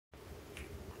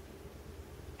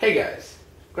Hey guys,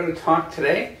 I'm going to talk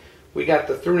today. We got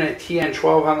the ThruNet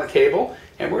TN12 on the table,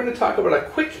 and we're going to talk about a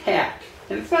quick hack.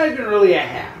 And it's not even really a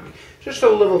hack, just a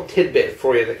little tidbit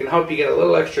for you that can help you get a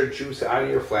little extra juice out of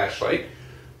your flashlight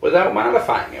without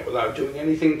modifying it, without doing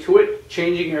anything to it,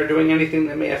 changing or doing anything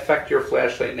that may affect your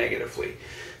flashlight negatively.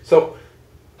 So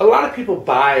a lot of people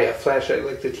buy a flashlight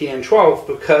like the TN12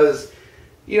 because,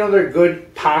 you know, they're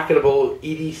good, pocketable,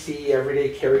 EDC, everyday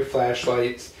carry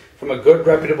flashlights from a good,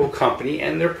 reputable company,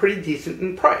 and they're pretty decent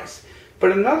in price.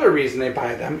 But another reason they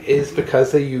buy them is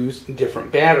because they use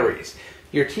different batteries.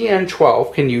 Your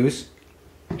TN12 can use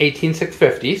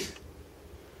 18650s,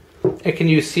 it can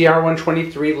use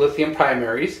CR123 lithium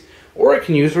primaries, or it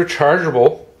can use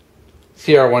rechargeable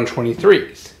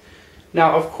CR123s.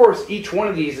 Now, of course, each one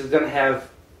of these is going to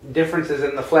have differences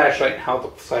in the flashlight and how the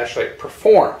flashlight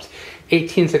performs.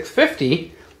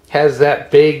 18650 has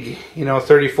that big,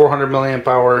 3400 milliamp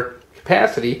hour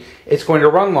capacity. It's going to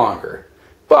run longer,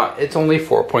 but it's only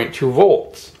 4.2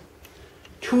 volts.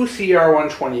 Two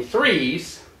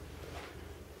CR123s,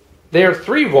 they're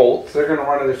 3 volts. They're going to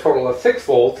run at a total of 6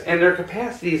 volts, and their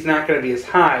capacity is not going to be as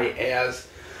high as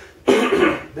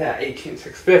that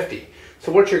 18650.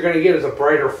 So what you're going to get is a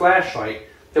brighter flashlight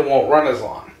that won't run as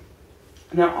long.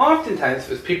 Now, oftentimes,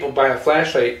 as people buy a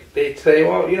flashlight, they say,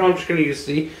 well, I'm just going to use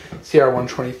the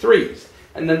CR123s.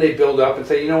 And then they build up and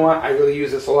say, you know what, I really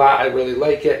use this a lot, I really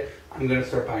like it, I'm going to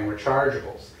start buying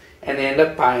rechargeables. And they end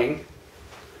up buying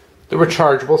the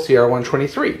rechargeable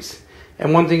CR123s.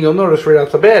 And one thing you'll notice right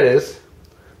off the bat is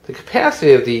the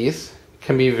capacity of these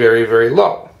can be very, very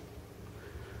low.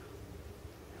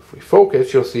 If we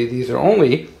focus, you'll see these are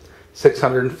only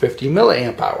 650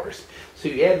 milliamp hours. So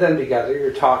you add them together,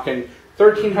 you're talking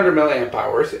 1300 milliamp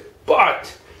hours,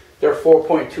 but they're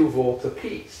 4.2 volts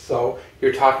apiece. So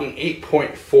you're talking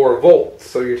 8.4 volts.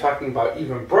 So you're talking about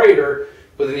even brighter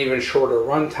with an even shorter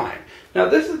runtime. Now,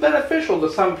 this is beneficial to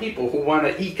some people who want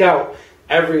to eke out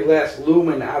every last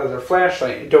lumen out of their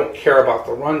flashlight and don't care about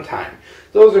the runtime.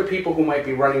 Those are people who might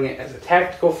be running it as a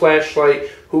tactical flashlight,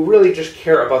 who really just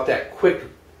care about that quick,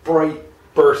 bright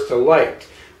burst of light,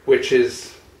 which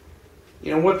is,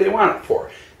 what they want it for.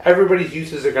 Everybody's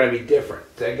uses are going to be different.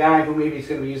 The guy who maybe is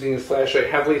going to be using his flashlight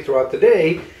heavily throughout the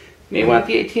day may want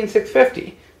the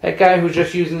 18650. That guy who's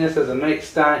just using this as a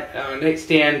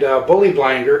nightstand bully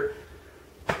blinder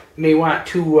may want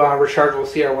two rechargeable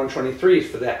CR123s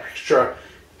for that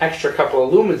extra couple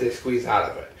of lumens they squeeze out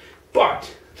of it.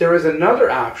 But there is another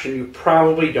option you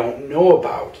probably don't know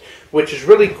about, which is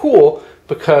really cool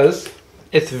because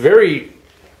it's very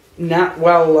not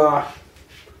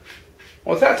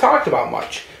it's not talked about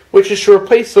much, which is to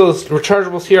replace those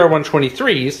rechargeable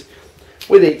CR123s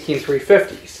with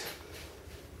 18350s.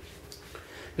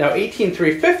 Now,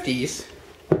 18350s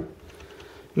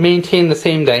maintain the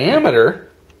same diameter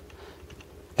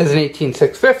as an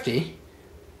 18650.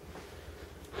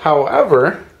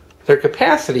 However, their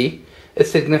capacity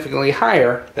is significantly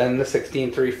higher than the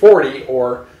 16340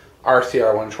 or our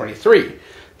CR123.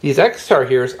 These X-Star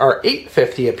here are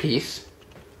 850 apiece,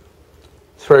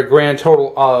 for a grand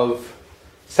total of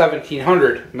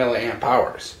 1700 milliamp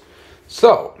hours.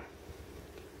 So,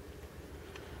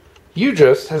 you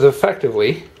just has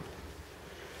effectively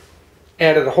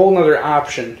added a whole other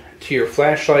option to your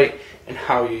flashlight and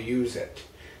how you use it.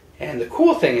 And the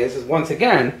cool thing is once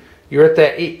again, you're at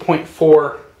that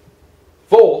 8.4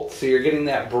 volts, so you're getting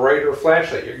that brighter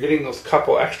flashlight. You're getting those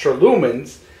couple extra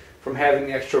lumens from having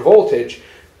the extra voltage.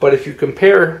 But if you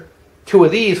compare two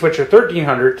of these, which are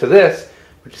 1300, to this,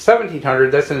 which is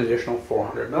 1700, that's an additional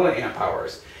 400 milliamp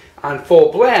hours. On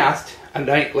full blast,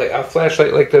 a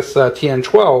flashlight like this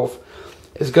TN12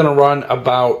 is going to run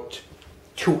about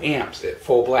 2 amps at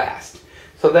full blast.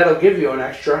 So that'll give you an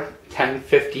extra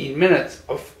 10-15 minutes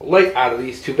of light out of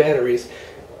these two batteries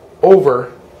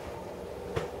over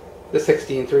the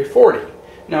 16340.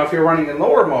 Now, if you're running in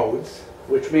lower modes,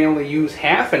 which may only use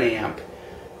half an amp,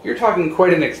 you're talking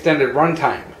quite an extended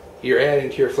runtime you're adding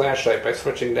to your flashlight by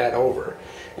switching that over.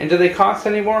 And do they cost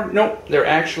any more? Nope, they're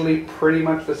actually pretty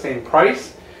much the same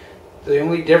price. The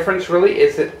only difference really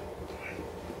is that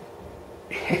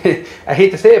I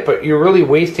hate to say it, but you're really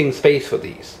wasting space with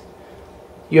these.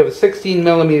 You have a 16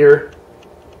 millimeter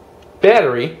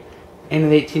battery and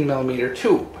an 18 millimeter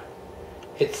tube.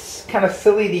 It's kind of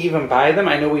silly to even buy them.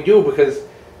 I know we do because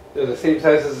they're the same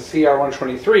size as the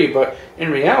CR123, but in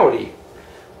reality,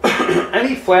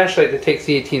 any flashlight that takes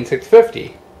the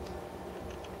 18650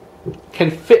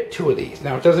 can fit 2 of these.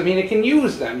 Now, it doesn't mean it can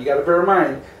use them. You got to bear in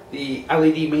mind the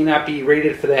LED may not be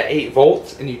rated for that 8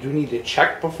 volts, and you do need to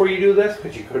check before you do this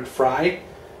because you could fry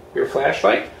your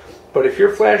flashlight. But if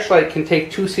your flashlight can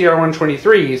take 2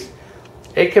 CR123s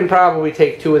It can probably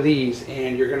take 2 of these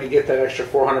and you're going to get that extra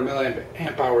 400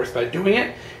 milliamp hours by doing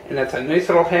it. And that's a nice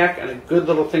little hack and a good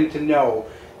little thing to know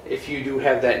if you do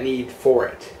have that need for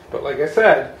it. But like I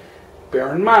said,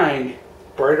 bear in mind,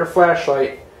 brighter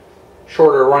flashlight,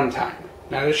 shorter runtime.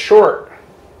 Not as short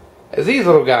as these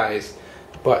little guys,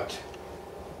 but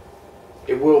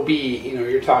it will be, you know,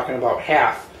 you're talking about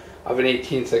half of an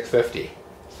 18650.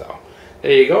 So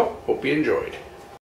there you go. Hope you enjoyed.